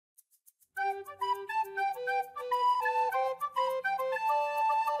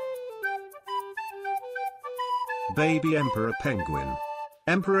Baby emperor penguin.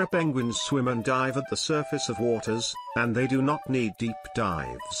 Emperor penguins swim and dive at the surface of waters, and they do not need deep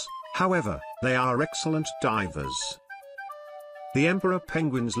dives. However, they are excellent divers. The emperor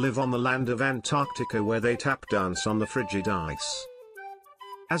penguins live on the land of Antarctica, where they tap dance on the frigid ice.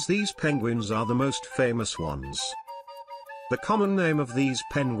 As these penguins are the most famous ones. The common name of these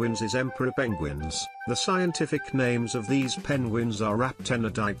penguins is emperor penguins. The scientific names of these penguins are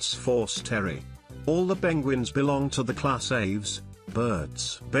Raptenidites forsteri. All the penguins belong to the class Aves,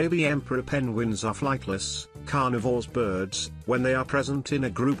 birds. Baby emperor penguins are flightless, carnivores birds. When they are present in a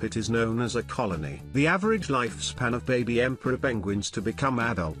group, it is known as a colony. The average lifespan of baby emperor penguins to become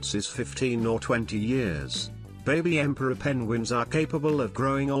adults is 15 or 20 years. Baby emperor penguins are capable of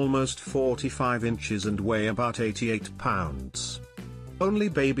growing almost 45 inches and weigh about 88 pounds. Only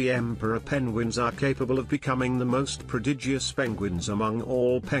baby emperor penguins are capable of becoming the most prodigious penguins among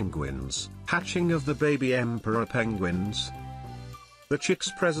all penguins. Hatching of the baby emperor penguins. The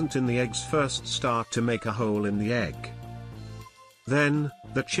chicks present in the eggs first start to make a hole in the egg. Then,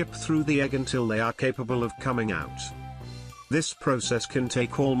 they chip through the egg until they are capable of coming out. This process can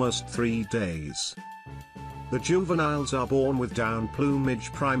take almost 3 days. The juveniles are born with down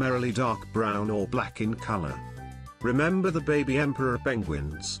plumage, primarily dark brown or black in color. Remember, the baby emperor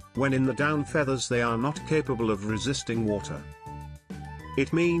penguins, when in the down feathers, they are not capable of resisting water.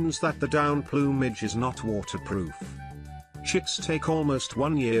 It means that the down plumage is not waterproof. Chicks take almost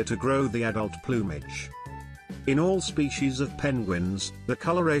 1 year to grow the adult plumage. In all species of penguins, the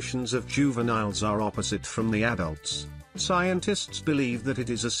colorations of juveniles are opposite from the adults. Scientists believe that it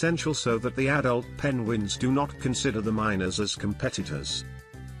is essential so that the adult penguins do not consider the minors as competitors.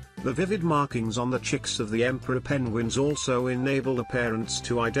 The vivid markings on the chicks of the emperor penguins also enable the parents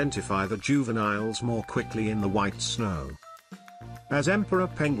to identify the juveniles more quickly in the white snow. As emperor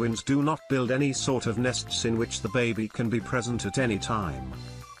penguins do not build any sort of nests in which the baby can be present at any time.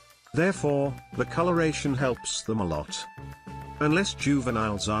 Therefore, the coloration helps them a lot. Unless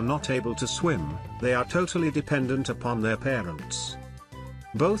juveniles are not able to swim, they are totally dependent upon their parents.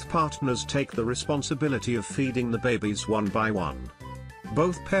 Both partners take the responsibility of feeding the babies one by one.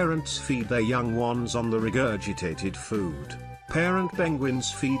 Both parents feed their young ones on the regurgitated food. Parent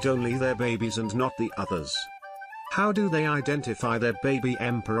penguins feed only their babies and not the others. How do they identify their baby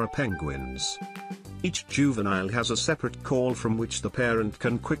emperor penguins? Each juvenile has a separate call from which the parent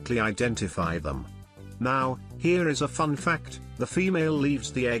can quickly identify them. Now, here is a fun fact: the female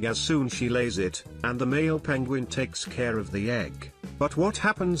leaves the egg as soon as she lays it, and the male penguin takes care of the egg. But what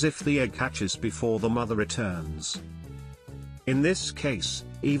happens if the egg hatches before the mother returns? In this case,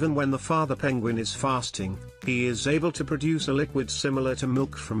 even when the father penguin is fasting, he is able to produce a liquid similar to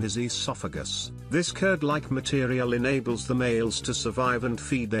milk from his esophagus. This curd-like material enables the males to survive and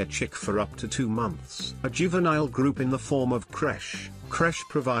feed their chick for up to 2 months. A juvenile group in the form of creche. Creche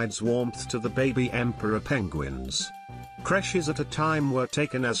provides warmth to the baby emperor penguins. Creches at a time were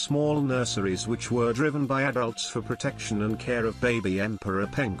taken as small nurseries which were driven by adults for protection and care of baby emperor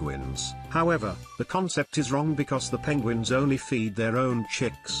penguins. However, the concept is wrong because the penguins only feed their own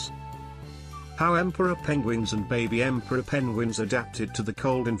chicks. How emperor penguins and baby emperor penguins adapted to the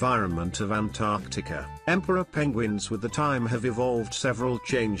cold environment of Antarctica. Emperor penguins with the time have evolved several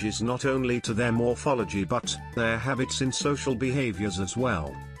changes not only to their morphology but their habits in social behaviors as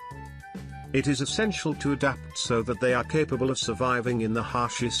well. It is essential to adapt so that they are capable of surviving in the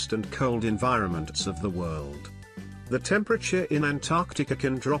harshest and cold environments of the world. The temperature in Antarctica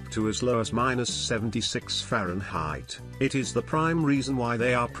can drop to as low as -76 Fahrenheit. It is the prime reason why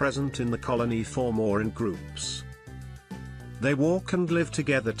they are present in the colony form or in groups. They walk and live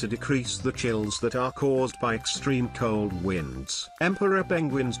together to decrease the chills that are caused by extreme cold winds. Emperor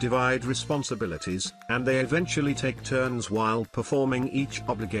penguins divide responsibilities, and they eventually take turns while performing each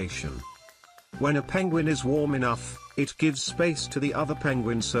obligation. When a penguin is warm enough, it gives space to the other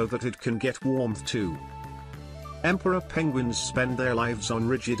penguins so that it can get warmth too. Emperor penguins spend their lives on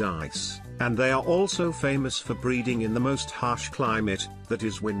rigid ice, and they are also famous for breeding in the most harsh climate, that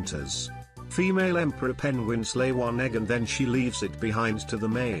is winters. Female emperor penguins lay one egg and then she leaves it behind to the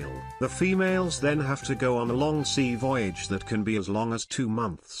male. The females then have to go on a long sea voyage that can be as long as 2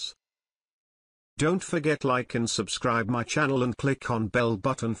 months. Don't forget like and subscribe my channel and click on bell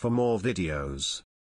button for more videos.